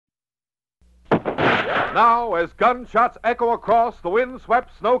Now, as gunshots echo across the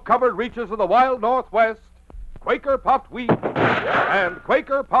wind-swept, snow-covered reaches of the wild Northwest, Quaker Puffed Wheat and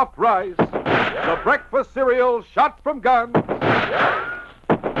Quaker Puffed Rice, the breakfast cereal shot from guns,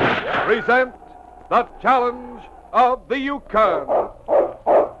 present the challenge of the Yukon.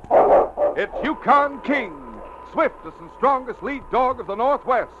 It's Yukon King, swiftest and strongest lead dog of the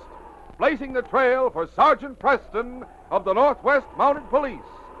Northwest, blazing the trail for Sergeant Preston of the Northwest Mounted Police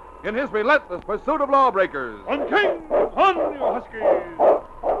in his relentless pursuit of lawbreakers. On King! On, you huskies!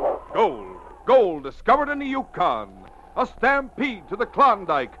 Gold discovered in the Yukon. A stampede to the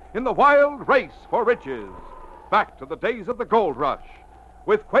Klondike in the wild race for riches. Back to the days of the gold rush.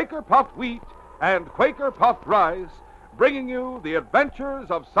 With Quaker Puffed Wheat and Quaker Puffed Rice, bringing you the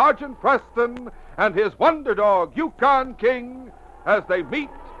adventures of Sergeant Preston and his wonder dog, Yukon King, as they meet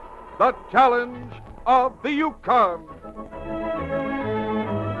the challenge of the Yukon.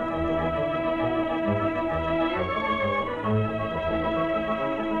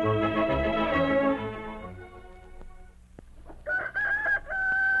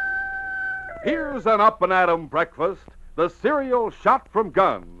 Here's an up-and-at-'em breakfast, the cereal shot from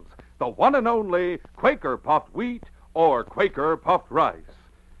guns, the one and only Quaker Puffed Wheat or Quaker Puffed Rice.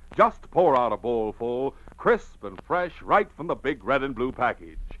 Just pour out a bowlful, crisp and fresh, right from the big red and blue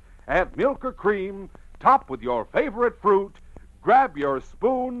package. Add milk or cream, top with your favorite fruit, grab your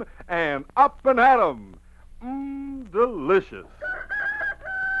spoon, and up and at 'em. Delicious.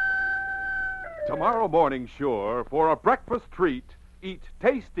 Tomorrow morning, sure, for a breakfast treat, eat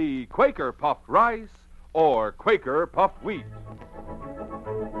tasty Quaker Puffed Rice or Quaker Puffed Wheat.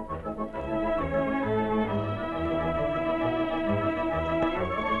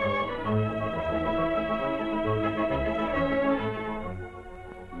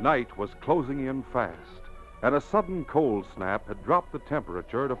 Night was closing in fast, and a sudden cold snap had dropped the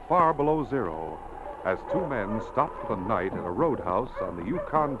temperature to far below zero as two men stopped for the night at a roadhouse on the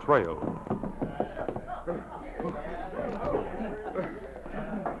Yukon Trail.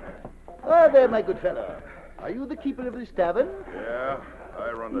 Ah, there, my good fellow. Are you the keeper of this tavern? Yeah,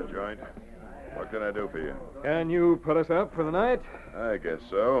 I run the joint. What can I do for you? Can you put us up for the night? I guess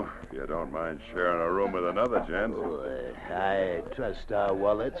so. If you don't mind sharing a room with another gent. Oh, I trust our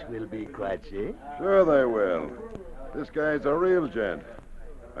wallets will be quite safe. Sure they will. This guy's a real gent.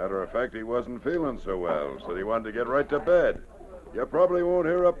 Matter of fact, he wasn't feeling so well, so he wanted to get right to bed. You probably won't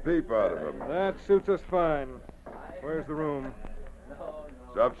hear a peep out of him. That suits us fine. Where's the room?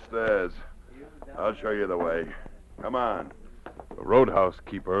 It's upstairs. I'll show you the way. Come on. The roadhouse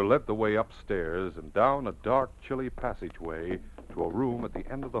keeper led the way upstairs and down a dark, chilly passageway to a room at the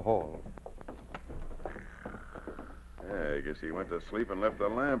end of the hall. Yeah, I guess he went to sleep and left the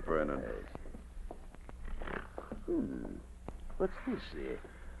lamp burning. What's this?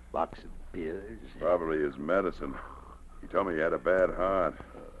 Box of pills? Probably his medicine. He told me he had a bad heart.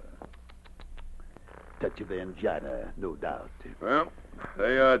 Touch of angina, no doubt. Well,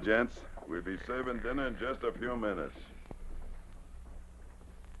 there you are, gents. We'll be serving dinner in just a few minutes.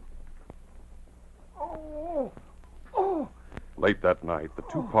 Late that night, the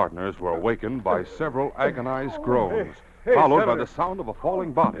two partners were awakened by several agonized groans, Hey, followed by Senator. the sound of a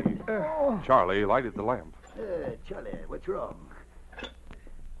falling body. Charlie lighted the lamp. Charlie, what's wrong?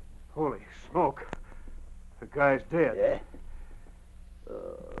 Holy smoke. The guy's dead. Yeah?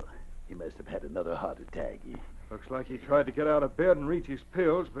 Oh, he must have had another heart attack. Looks like he tried to get out of bed and reach his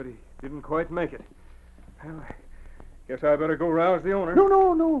pills, but he didn't quite make it. Well, I guess I better go rouse the owner.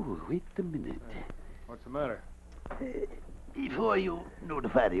 No. Wait a minute. What's the matter? Before you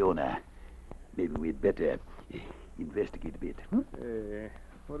notify the owner, maybe we'd better investigate a bit. Hey,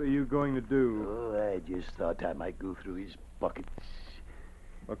 what are you going to do? Oh, I just thought I might go through his pockets.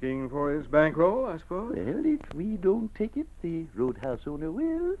 Looking for his bankroll, I suppose? Well, if we don't take it, the roadhouse owner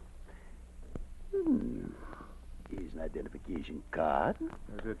will. Here's an identification card.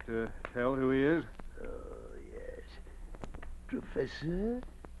 Does it tell who he is? Oh, yes. Professor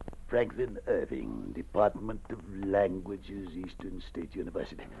Franklin Irving, Department of Languages, Eastern State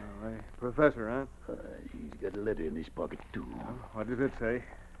University. Oh, a professor, huh? He's got a letter in his pocket, too. What does it say?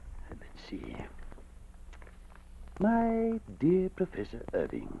 Let's see. My dear Professor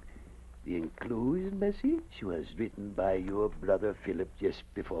Irving, the enclosed message was written by your brother Philip just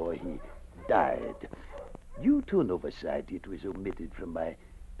before he died. Due to an oversight, it was omitted from my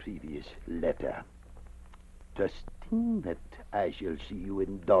previous letter. Trusting that I shall see you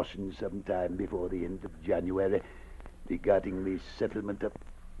in Dawson sometime before the end of January regarding the settlement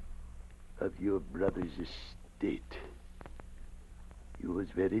of your brother's estate. Yours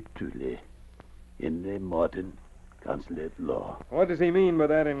very truly, Henry Morton, Counsel at law. What does he mean by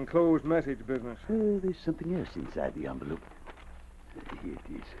that enclosed message business? There's something else inside the envelope. Here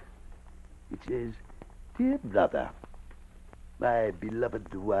it is. It says, Dear brother, my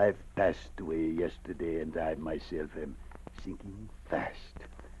beloved wife passed away yesterday, and I myself am sinking fast.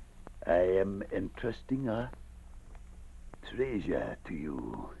 I am entrusting a treasure to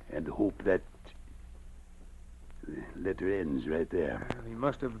you, and hope that... The letter ends right there. Well, he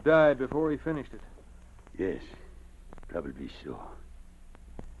must have died before he finished it. Yes, probably so.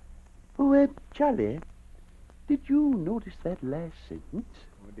 Oh, Charlie, did you notice that last sentence?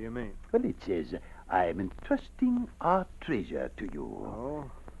 What do you mean? Well, it says, I am entrusting our treasure to you.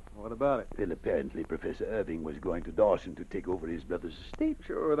 Oh, what about it? Well, apparently Professor Irving was going to Dawson to take over his brother's estate.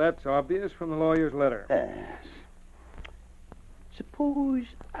 Sure, that's obvious from the lawyer's letter. Yes. Suppose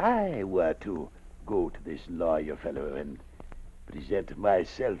I were to go to this lawyer fellow and present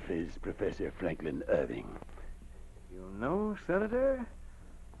myself as Professor Franklin Irving. You know, Senator,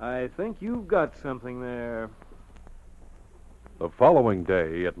 I think you've got something there. The following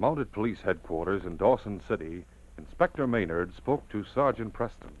day, at Mounted Police Headquarters in Dawson City, Inspector Maynard spoke to Sergeant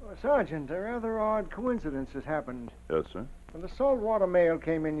Preston. Sergeant, a rather odd coincidence has happened. Yes, sir. When the saltwater mail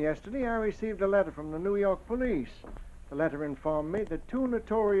came in yesterday, I received a letter from the New York police. The letter informed me that 2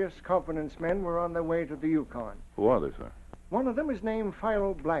 notorious confidence men were on their way to the Yukon. Who are they, sir? One of them is named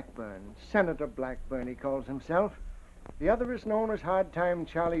Philo Blackburn. Senator Blackburn, he calls himself. The other is known as Hard Time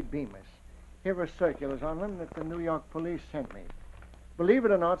Charlie Bemis. Here are circulars on them that the New York police sent me. Believe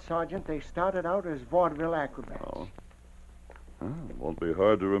it or not, Sergeant, they started out as vaudeville acrobats. Oh. It won't be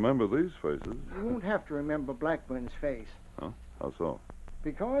hard to remember these faces. You won't have to remember Blackburn's face. Huh? How so?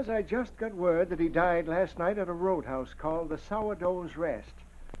 Because I just got word that he died last night at a roadhouse called the Sourdough's Rest.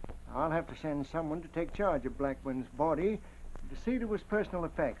 I'll have to send someone to take charge of Blackburn's body and to see to his personal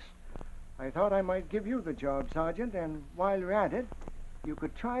effects. I thought I might give you the job, Sergeant, and while you're at it, you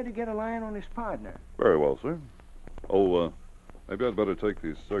could try to get a line on his partner. Very well, sir. Oh, maybe I'd better take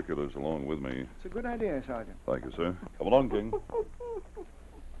these circulars along with me. It's a good idea, Sergeant. Thank you, sir. Come along, King.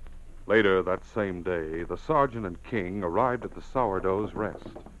 Later that same day, the sergeant and King arrived at the Sourdough's Rest.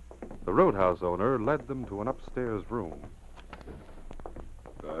 The roadhouse owner led them to an upstairs room.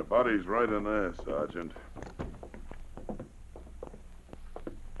 The body's right in there, Sergeant.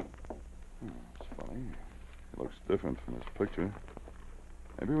 It's funny. It looks different from this picture.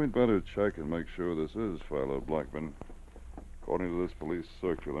 Maybe we'd better check and make sure this is Philo Blackburn. According to this police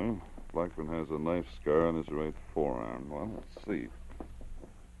circular, Blackburn has a knife scar on his right forearm. Well, let's see.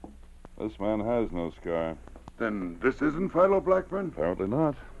 This man has no scar. Then this isn't Philo Blackburn? Apparently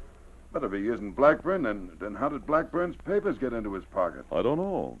not. But if he isn't Blackburn, then how did Blackburn's papers get into his pocket? I don't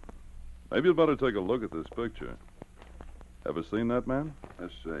know. Maybe you'd better take a look at this picture. Ever seen that man?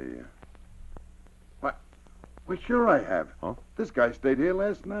 Let's see. What? Well, sure I have. Huh? This guy stayed here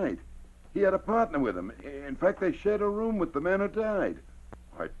last night. He had a partner with him. In fact, they shared a room with the man who died.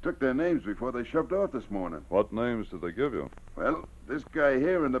 I took their names before they shoved off this morning. What names did they give you? Well, this guy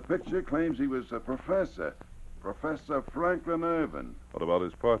here in the picture claims he was a professor. Professor Franklin Irving. What about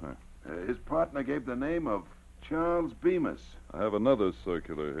his partner? His partner gave the name of Charles Bemis. I have another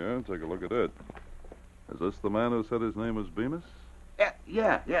circular here. Take a look at it. Is this the man who said his name was Bemis?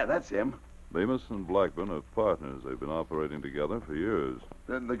 Yeah, that's him. Bemis and Blackburn are partners. They've been operating together for years.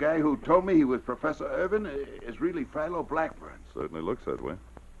 Then the guy who told me he was Professor Irving is really Philo Blackburn. Certainly looks that way.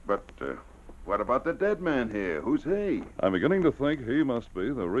 But what about the dead man here? Who's he? I'm beginning to think he must be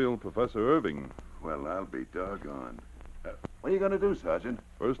the real Professor Irving. Well, I'll be doggone. What are you going to do, Sergeant?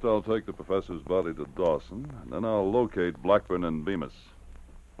 First, I'll take the professor's body to Dawson, and then I'll locate Blackburn and Bemis.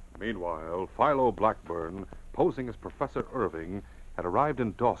 Meanwhile, Philo Blackburn, posing as Professor Irving, had arrived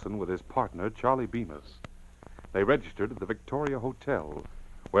in Dawson with his partner, Charlie Bemis. They registered at the Victoria Hotel,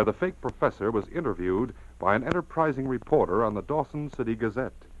 where the fake professor was interviewed by an enterprising reporter on the Dawson City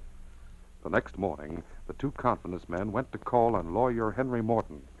Gazette. The next morning, the 2 confidence men went to call on lawyer Henry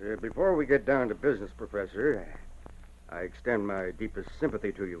Morton. Before we get down to business, Professor, I extend my deepest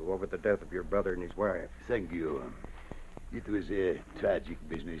sympathy to you over the death of your brother and his wife. Thank you. It was a tragic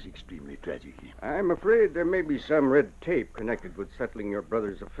business, extremely tragic. I'm afraid there may be some red tape connected with settling your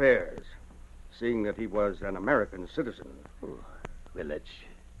brother's affairs, seeing that he was an American citizen. Oh, well, that's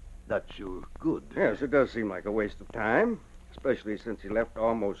not so good. Yes, it does seem like a waste of time, especially since he left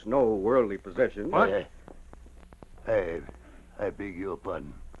almost no worldly possessions. What? I beg your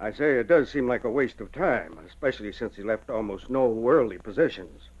pardon. I say it does seem like a waste of time, especially since he left almost no worldly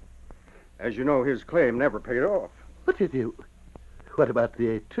possessions. As you know, his claim never paid off. What about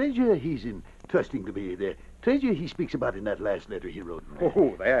the treasure he's entrusting to me? The treasure he speaks about in that last letter he wrote.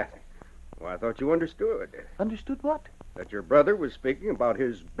 Oh, that. Well, I thought you understood. Understood what? That your brother was speaking about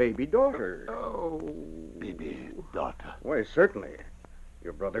his baby daughter. Oh. Baby daughter. Why, certainly.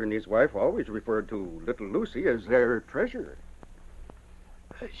 Your brother and his wife always referred to little Lucy as their treasure.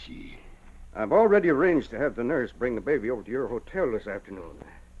 I see. I've already arranged to have the nurse bring the baby over to your hotel this afternoon.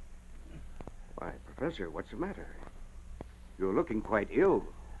 Why, Professor, what's the matter? You're looking quite ill.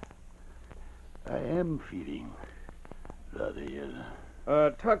 I am feeling rather ill.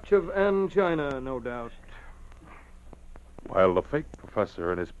 A touch of angina, no doubt. While the fake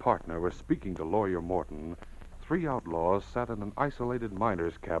professor and his partner were speaking to Lawyer Morton, 3 outlaws sat in an isolated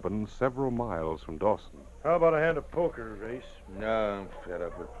miner's cabin several miles from Dawson. How about a hand of poker, Race? No, I'm fed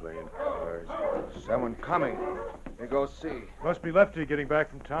up with playing cards. Someone coming. You go see. Must be Lefty getting back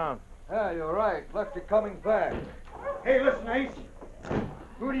from town. Yeah, you're right. Lefty coming back. Hey, listen, Ace.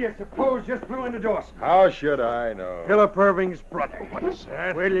 Who do you suppose just blew into Dawson? How should I know? Philip Irving's brother. What's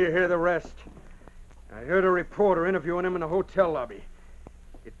that? Wait till you hear the rest. I heard a reporter interviewing him in a hotel lobby.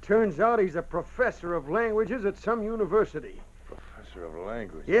 It turns out he's a professor of languages at some university. Professor of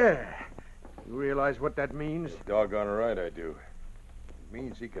language. Yeah. You realize what that means? Doggone right I do. It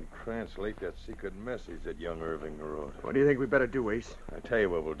means he can translate that secret message that young Irving wrote. What do you think we better do, Ace? I tell you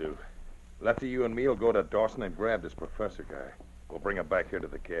what we'll do. Lefty, you and me will go to Dawson and grab this professor guy. We'll bring him back here to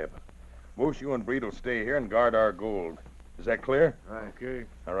the cabin. Moose, you and Breed will stay here and guard our gold. Is that clear? Right. Okay.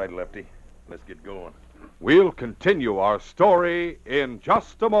 All right, Lefty. Let's get going. We'll continue our story in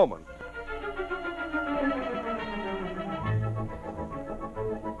just a moment.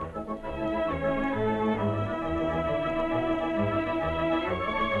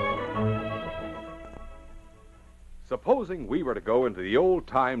 Supposing we were to go into the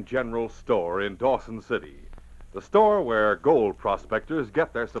old-time general store in Dawson City, the store where gold prospectors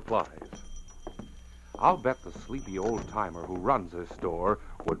get their supplies. I'll bet the sleepy old-timer who runs this store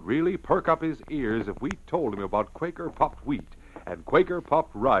would really perk up his ears if we told him about Quaker puffed wheat and Quaker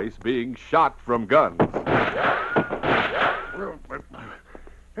puffed rice being shot from guns.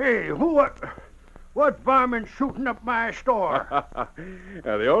 Hey, what varmint shooting up my store?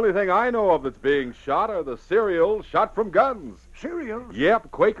 The only thing I know of that's being shot are the cereals shot from guns. Cereals?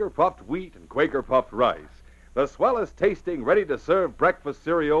 Yep, Quaker puffed wheat and Quaker puffed rice. The swellest tasting, ready-to-serve breakfast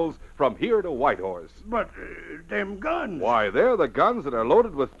cereals from here to Whitehorse. But them guns. Why, they're the guns that are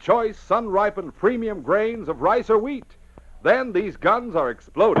loaded with choice, sun-ripened premium grains of rice or wheat. Then these guns are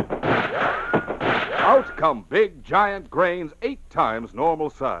exploded. Out come big, giant grains 8 times normal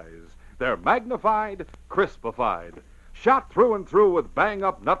size. They're magnified, crispified, shot through and through with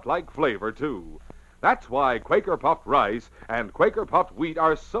bang-up nut-like flavor, too. That's why Quaker puffed rice and Quaker puffed wheat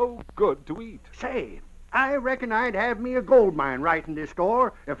are so good to eat. Say, I reckon I'd have me a gold mine right in this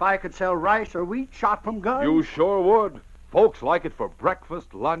store if I could sell rice or wheat shot from guns. You sure would. Folks like it for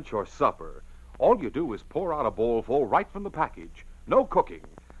breakfast, lunch, or supper. All you do is pour out a bowlful right from the package. No cooking.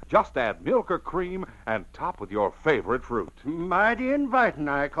 Just add milk or cream and top with your favorite fruit. Mighty inviting,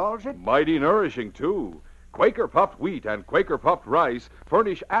 I calls it. Mighty nourishing, too. Quaker puffed wheat and Quaker puffed rice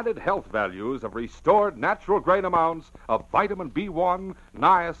furnish added health values of restored natural grain amounts of vitamin B1,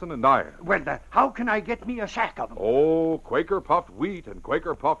 niacin, and iron. Well, how can I get me a sack of them? Oh, Quaker puffed wheat and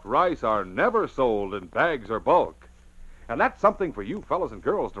Quaker puffed rice are never sold in bags or bulk. And that's something for you fellas and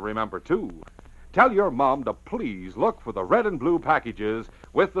girls to remember, too. Tell your mom to please look for the red and blue packages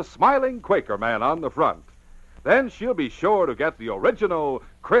with the smiling Quaker man on the front. Then she'll be sure to get the original,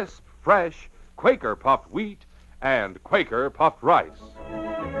 crisp, fresh Quaker puffed wheat and Quaker puffed rice.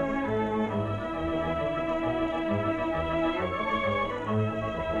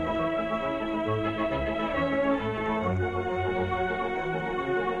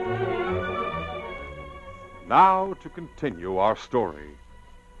 Now to continue our story.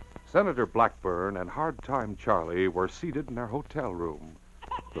 Senator Blackburn and Hard Time Charlie were seated in their hotel room.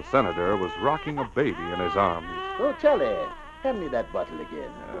 The senator was rocking a baby in his arms. Oh, Charlie, hand me that bottle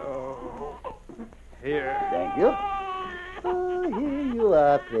again. Oh. Here. Thank you. Oh, here you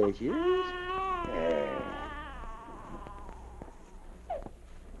are, precious.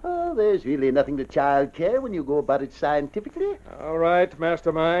 Oh, there's really nothing to child care when you go about it scientifically. All right,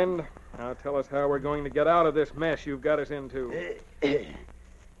 mastermind. Now tell us how we're going to get out of this mess you've got us into.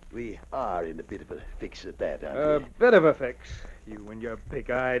 We are in a bit of a fix at that, aren't A we? bit of a fix. You and your big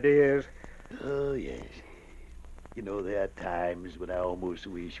ideas. Oh, yes. You know, there are times when I almost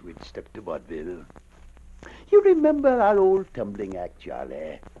wish we'd stuck to vaudeville. You remember our old tumbling act,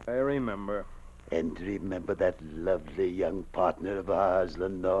 Charlie? I remember. And remember that lovely young partner of ours,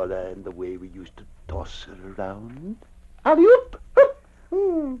 Lenora, and the way we used to toss her around? Alley-oop!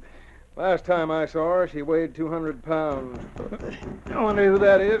 Last time I saw her, she weighed 200 pounds. I wonder who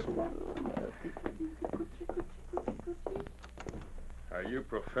that is. you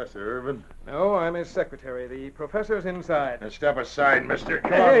Professor Irvin? No, I'm his secretary. The professor's inside. Now step aside, mister.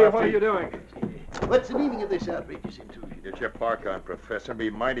 Come on, Hey, Lefty. what are you doing? What's the meaning of this outrageous intrusion? Get your park on, Professor. Be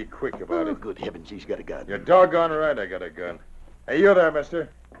mighty quick about Oh, it. good heavens, he's got a gun. You're doggone right I got a gun. Hey, you there, mister.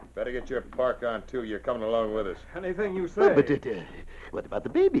 Better get your park on, too. You're coming along with us. Anything you say. But what about the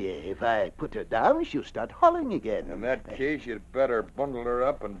baby? If I put her down, she'll start hollering again. In that case, you'd better bundle her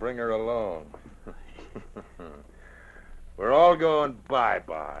up and bring her along. We're all going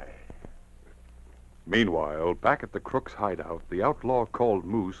bye-bye. Meanwhile, back at the crook's hideout, the outlaw called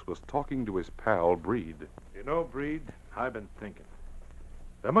Moose was talking to his pal, Breed. You know, Breed, I've been thinking.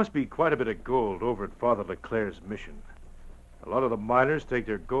 There must be quite a bit of gold over at Father LeClaire's mission. A lot of the miners take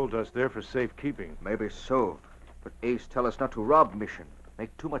their gold dust there for safekeeping. Maybe so. But Ace tell us not to rob Mission.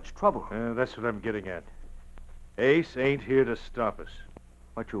 Make too much trouble. That's what I'm getting at. Ace ain't here to stop us.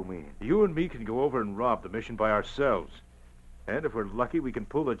 What you mean? You and me can go over and rob the mission by ourselves. And if we're lucky, we can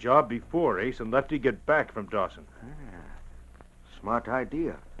pull the job before Ace and Lefty get back from Dawson. Smart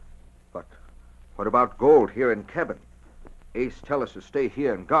idea. But what about gold here in cabin? Ace tell us to stay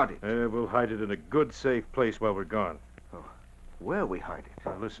here and guard it. We'll hide it in a good, safe place while we're gone. Where we hide it?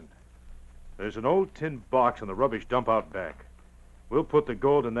 Now, listen. There's an old tin box on the rubbish dump out back. We'll put the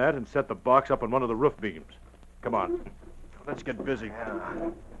gold in that and set the box up on one of the roof beams. Come on. Let's get busy.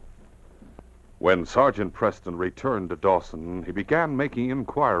 When Sergeant Preston returned to Dawson, he began making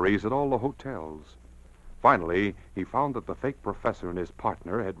inquiries at all the hotels. Finally, he found that the fake professor and his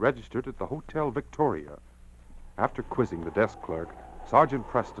partner had registered at the Hotel Victoria. After quizzing the desk clerk, Sergeant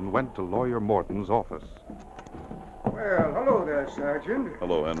Preston went to Lawyer Morton's office. Well, hello there, Sergeant.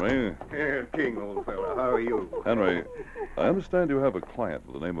 Hello, Henry. King, old fellow. How are you? Henry, I understand you have a client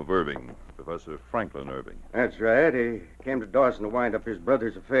with the name of Irving, Professor Franklin Irving. That's right. He came to Dawson to wind up his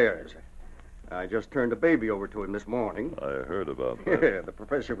brother's affairs. I just turned a baby over to him this morning. I heard about that. Yeah, the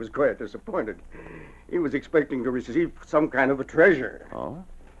professor was quite disappointed. He was expecting to receive some kind of a treasure. Oh?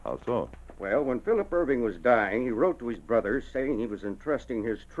 How so? Well, when Philip Irving was dying, he wrote to his brother saying he was entrusting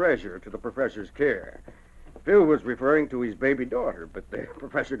his treasure to the professor's care. Phil was referring to his baby daughter, but the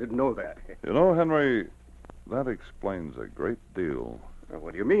professor didn't know that. You know, Henry, that explains a great deal. Well,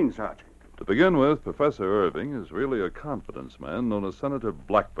 what do you mean, Sergeant? To begin with, Professor Irving is really a confidence man known as Senator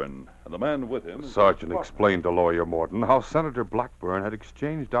Blackburn, and the man with him... The sergeant explained to Lawyer Morton how Senator Blackburn had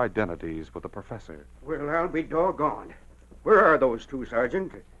exchanged identities with the professor. Well, I'll be doggone. Where are those two,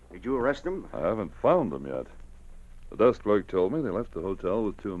 Sergeant? Did you arrest them? I haven't found them yet. The desk clerk told me they left the hotel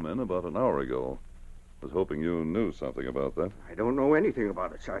with two men about an hour ago. I was hoping you knew something about that. I don't know anything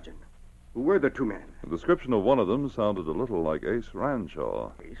about it, Sergeant. Who were the two men? The description of one of them sounded a little like Ace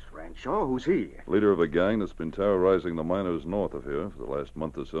Ranshaw, Ace Ranshaw? Who's he? leader of a gang that's been terrorizing the miners north of here for the last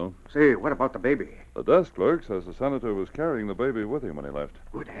month or so. Say, what about the baby? The desk clerk says the senator was carrying the baby with him when he left.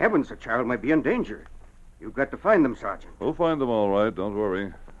 Good heavens, the child might be in danger. You've got to find them, Sergeant. We'll find them all right, don't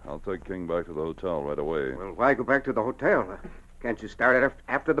worry. I'll take King back to the hotel right away. Well, why go back to the hotel? Can't you start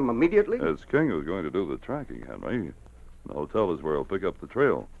after them immediately? It's King who's going to do the tracking, Henry. The hotel is where he'll pick up the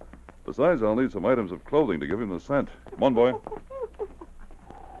trail. Besides, I'll need some items of clothing to give him the scent. Come on, boy.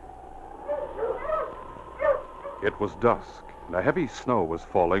 It was dusk, and a heavy snow was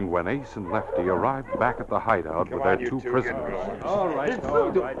falling when Ace and Lefty arrived back at the hideout with their two prisoners. All right, all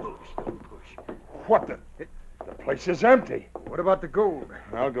right. What the? The place is empty. What about the gold?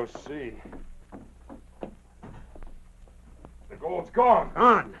 I'll go see. The gold's gone.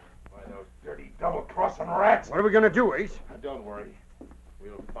 Gone. By those dirty double-crossing rats. What are we going to do, Ace? Don't worry.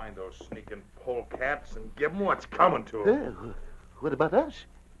 We'll find those sneaking polecats and give them what's coming to them. What about us?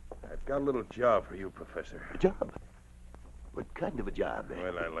 I've got a little job for you, Professor. A job? What kind of a job?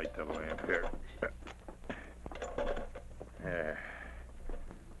 Well, I light the lamp here. There.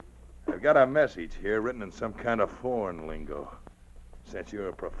 I've got a message here written in some kind of foreign lingo. Since you're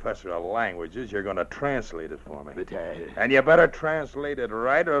a professor of languages, you're going to translate it for me. But And you better translate it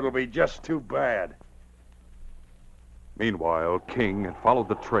right, or it'll be just too bad. Meanwhile, King had followed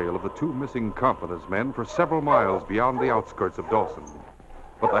the trail of the two missing confidence men for several miles beyond the outskirts of Dawson.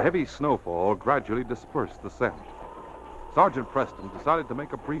 But the heavy snowfall gradually dispersed the scent. Sergeant Preston decided to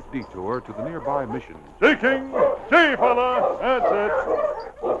make a brief detour to the nearby mission. See, King! See, fella! That's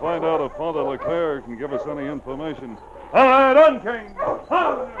it! We'll find out if Father LeClaire can give us any information. All right, on, King!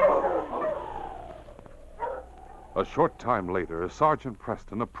 A short time later, Sergeant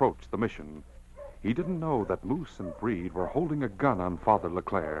Preston approached the mission. He didn't know that Moose and Breed were holding a gun on Father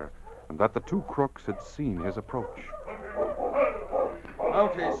LeClaire, and that the two crooks had seen his approach.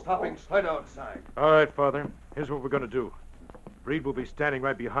 Mountie, stopping sled outside. All right, Father. Here's what we're going to do. Breed will be standing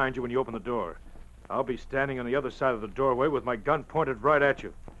right behind you when you open the door. I'll be standing on the other side of the doorway with my gun pointed right at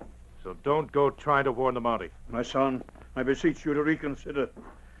you. So don't go trying to warn the Mountie. My son, I beseech you to reconsider.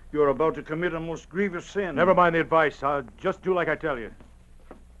 You are about to commit a most grievous sin. Never mind the advice. I'll just do like I tell you.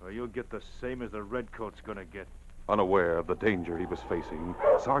 Or you'll get the same as the redcoat's gonna get. Unaware of the danger he was facing,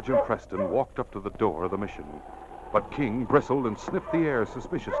 Sergeant Preston walked up to the door of the mission. But King bristled and sniffed the air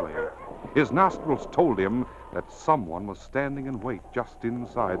suspiciously. His nostrils told him that someone was standing in wait just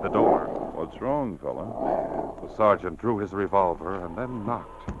inside the door. What's wrong, fella? The sergeant drew his revolver and then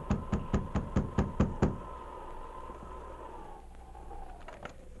knocked.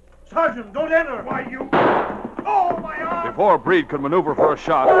 Sergeant, don't enter! Why, you... Oh, my arm! Before Breed could maneuver for a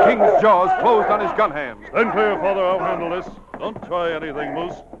shot, King's jaws closed on his gun hand. Stand clear, Father. I'll handle this. Don't try anything,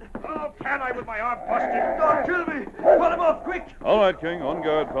 Moose. Oh, can I with my arm busted? Don't kill me! Pull him off, quick! All right, King. On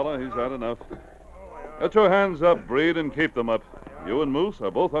guard, fella. He's had enough. Get your hands up, Breed, and keep them up. You and Moose are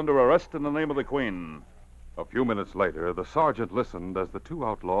both under arrest in the name of the Queen. A few minutes later, the sergeant listened as the two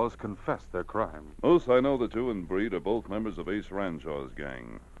outlaws confessed their crime. Moose, I know that you and Breed are both members of Ace Ranshaw's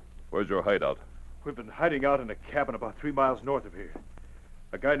gang. Where's your hideout? We've been hiding out in a cabin about 3 miles north of here.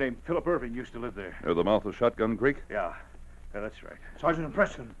 A guy named Philip Irving used to live there. Near the mouth of Shotgun Creek? Yeah, that's right. Sergeant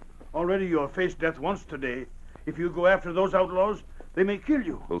Preston, already you have faced death once today. If you go after those outlaws, they may kill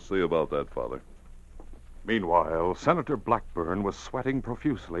you. We'll see about that, Father. Meanwhile, Senator Blackburn was sweating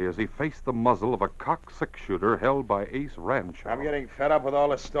profusely as he faced the muzzle of a cocked six-shooter held by Ace Ranshaw. I'm getting fed up with all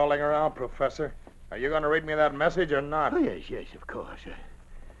this stalling around, Professor. Are you going to read me that message or not? Oh, yes, of course.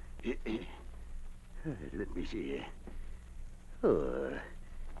 Let me see. Oh,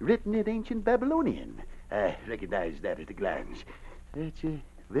 written in ancient Babylonian. I recognize that at a glance. It's a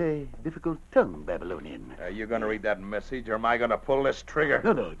very difficult tongue, Babylonian. Are you going to read that message, or am I going to pull this trigger?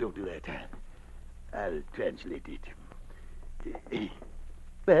 No, don't do that. I'll translate it.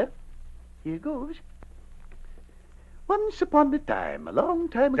 Well, here goes. Once upon a time, a long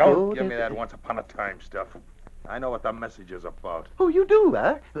time ago... Don't give me that once upon a time stuff. I know what the message is about. Oh, you do,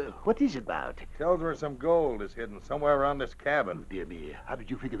 huh? What is it about? Tells where some gold is hidden somewhere around this cabin. Oh, dear me. How did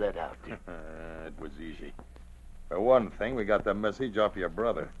you figure that out? It was easy. For one thing, we got the message off your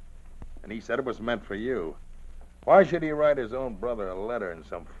brother. And he said it was meant for you. Why should he write his own brother a letter in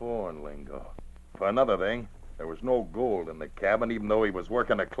some foreign lingo? For another thing, there was no gold in the cabin, even though he was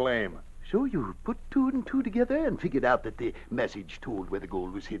working a claim. So you put two and two together and figured out that the message told where the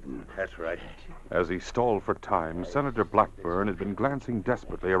gold was hidden. That's right. As he stalled for time, Senator Blackburn had been glancing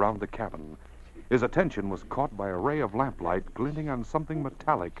desperately around the cabin. His attention was caught by a ray of lamplight glinting on something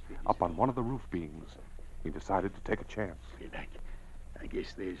metallic up on one of the roof beams. He decided to take a chance. I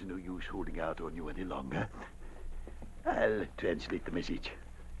guess there's no use holding out on you any longer. I'll translate the message.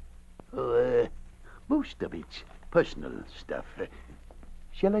 Most of it's personal stuff.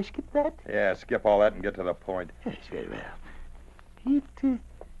 Shall I skip that? Yeah, skip all that and get to the point. Yes, very well. It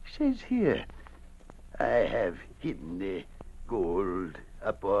says here, I have hidden the gold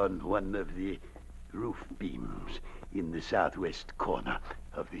up on one of the roof beams in the southwest corner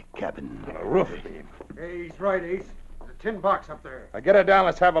of the cabin. A roof beam? Hey, he's right, Ace. There's a tin box up there. Now get it down,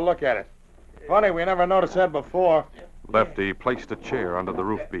 let's have a look at it. Funny, we never noticed that before. Lefty placed a chair under the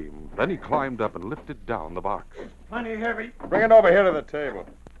roof beam. Then he climbed up and lifted down the box. Plenty heavy. Bring it over here to the table.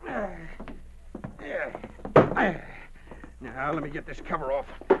 Now, let me get this cover off.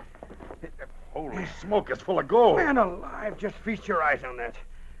 Holy smoke, it's full of gold. Man alive, just feast your eyes on that.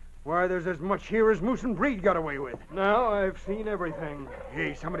 Why, there's as much here as Moose and Breed got away with. Now I've seen everything.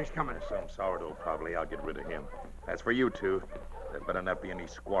 Hey, somebody's coming. Some sourdough, probably. I'll get rid of him. As for you two, there better not be any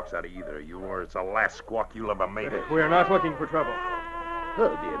squawks out of either of you, or it's the last squawk you'll ever make. We're not looking for trouble.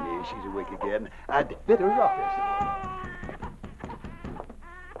 Oh, dear me, she's awake again. I'd better rock her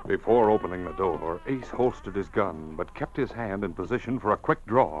Before opening the door, Ace holstered his gun, but kept his hand in position for a quick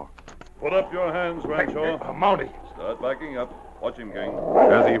draw. Put up your hands, Rancho. Mountie. Start backing up. Watch him, King.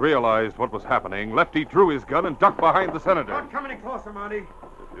 As he realized what was happening, Lefty drew his gun and ducked behind the senator. Don't come any closer, Monty.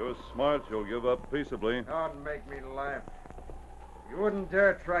 If you're smart, you'll give up peaceably. Don't make me laugh. You wouldn't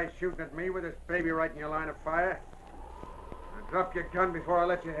dare try shooting at me with this baby right in your line of fire. Now drop your gun before I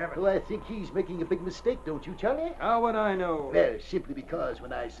let you have it. Oh, I think he's making a big mistake, don't you, Charlie? How would I know? Well, simply because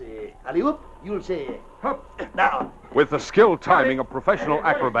when I say alley-oop, you'll say Hup. now. With the skilled timing of professional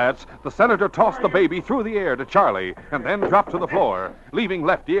acrobats, the senator tossed the baby through the air to Charlie and then dropped to the floor, leaving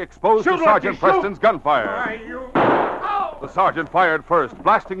Lefty exposed to Sergeant Preston's gunfire. Why, you... The sergeant fired first,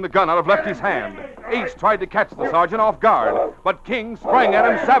 blasting the gun out of Lefty's hand. Ace tried to catch the sergeant off guard, but King sprang at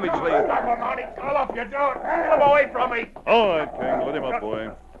him savagely. Call up your door. Get him away from me. All right, King. Let him up, boy.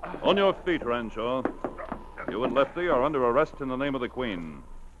 On your feet, Rancho. You and Lefty are under arrest in the name of the Queen.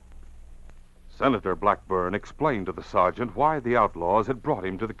 Senator Blackburn explained to the sergeant why the outlaws had brought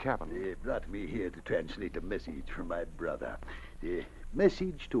him to the cabin. They brought me here to translate a message from my brother. The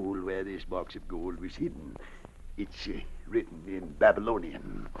message told where this box of gold was hidden. It's written in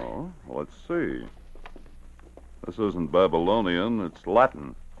Babylonian. Oh, well, let's see. This isn't Babylonian, it's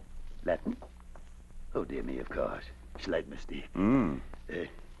Latin. Latin? Oh, dear me, of course. Slight mistake.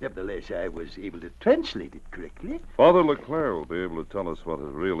 Nevertheless, I was able to translate it correctly. Father Leclerc will be able to tell us what it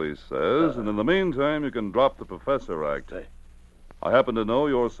really says, and in the meantime, you can drop the Professor Act. I happen to know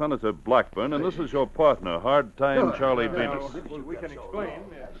you're Senator Blackburn, and this is your partner, Hard Time Charlie Venus. We can explain.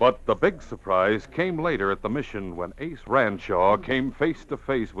 But the big surprise came later at the mission when Ace Ranshaw came face to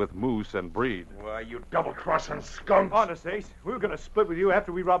face with Moose and Breed. Why, you double-crossing skunks. Honest, Ace, we were going to split with you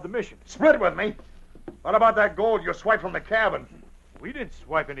after we robbed the mission. Split with me? What about that gold you swiped from the cabin? We didn't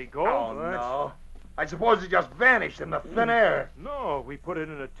swipe any gold. Oh, no. I suppose it just vanished in the thin air. No, we put it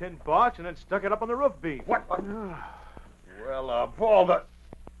in a tin box and then stuck it up on the roof beam. What? Well, of all the...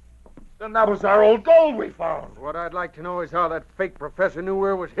 Then that was our old gold we found. What I'd like to know is how that fake professor knew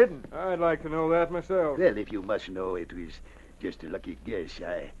where it was hidden. I'd like to know that myself. Well, if you must know, it was just a lucky guess.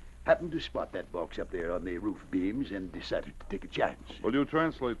 I happened to spot that box up there on the roof beams and decided to take a chance. Will you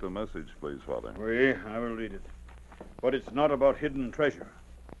translate the message, please, Father? Oui, I will read it. But it's not about hidden treasure.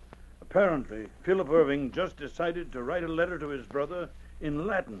 Apparently, Philip Irving just decided to write a letter to his brother in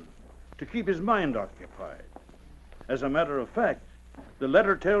Latin to keep his mind occupied. As a matter of fact, the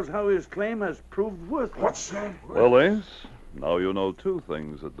letter tells how his claim has proved worthless. What's that? Well, Ace, now you know two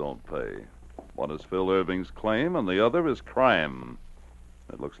things that don't pay. One is Phil Irving's claim, and the other is crime.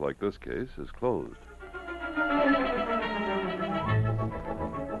 It looks like this case is closed.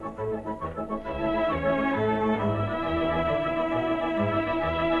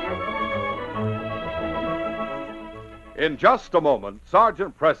 In just a moment,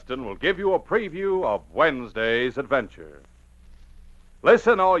 Sergeant Preston will give you a preview of Wednesday's adventure.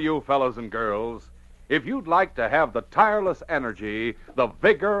 Listen, all you fellows and girls. If you'd like to have the tireless energy, the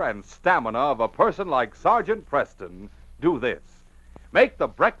vigor and stamina of a person like Sergeant Preston, do this. Make the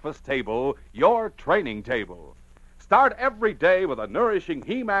breakfast table your training table. Start every day with a nourishing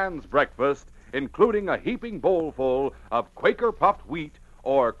He-Man's breakfast, including a heaping bowlful of Quaker puffed wheat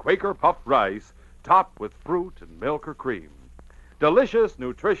or Quaker puffed rice, topped with fruit and milk or cream. Delicious,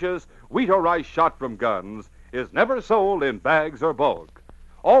 nutritious Wheat-O-Rice shot from guns is never sold in bags or bulk.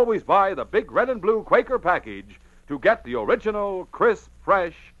 Always buy the big red and blue Quaker package to get the original, crisp,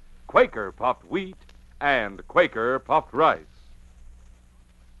 fresh Quaker puffed wheat and Quaker puffed rice.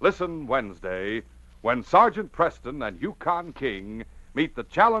 Listen Wednesday when Sergeant Preston and Yukon King meet the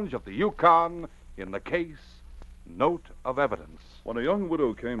challenge of the Yukon in the case Note of Evidence. When a young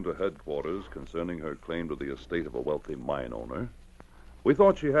widow came to headquarters concerning her claim to the estate of a wealthy mine owner, we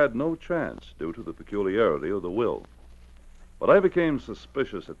thought she had no chance due to the peculiarity of the will. But I became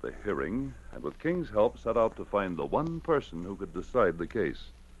suspicious at the hearing, and with King's help set out to find the one person who could decide the case.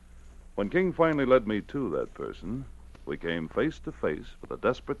 When King finally led me to that person, we came face to face with a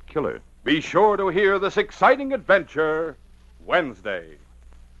desperate killer. Be sure to hear this exciting adventure Wednesday.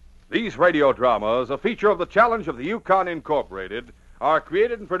 These radio dramas, a feature of the Challenge of the Yukon Incorporated, are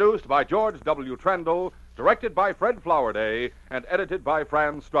created and produced by George W. Trendle, directed by Fred Flowerday, and edited by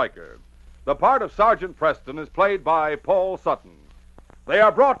Fran Stryker. The part of Sergeant Preston is played by Paul Sutton. They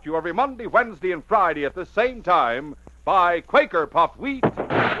are brought to you every Monday, Wednesday, and Friday at the same time by Quaker Puffed Wheat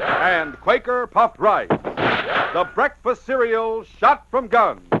and Quaker Puffed Rice, the breakfast cereal shot from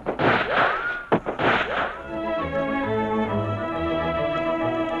guns.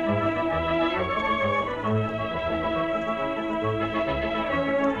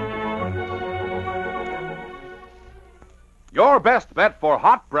 Your best bet for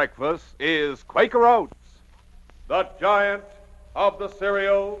hot breakfast is Quaker Oats. The giant of the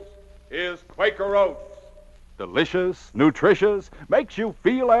cereals is Quaker Oats. Delicious, nutritious, makes you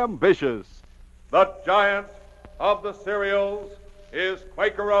feel ambitious. The giant of the cereals is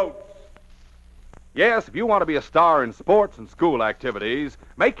Quaker Oats. Yes, if you want to be a star in sports and school activities,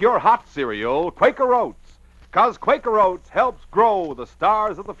 make your hot cereal Quaker Oats, 'cause Quaker Oats helps grow the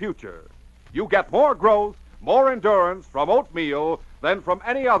stars of the future. You get more growth, more endurance from oatmeal than from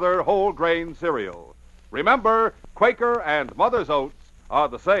any other whole grain cereal. Remember, Quaker and Mother's Oats are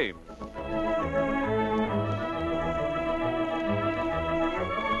the same.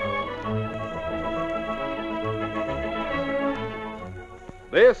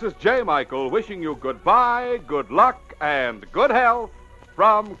 This is J. Michael wishing you goodbye, good luck, and good health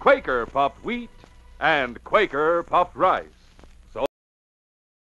from Quaker Puffed Wheat and Quaker Puffed Rice.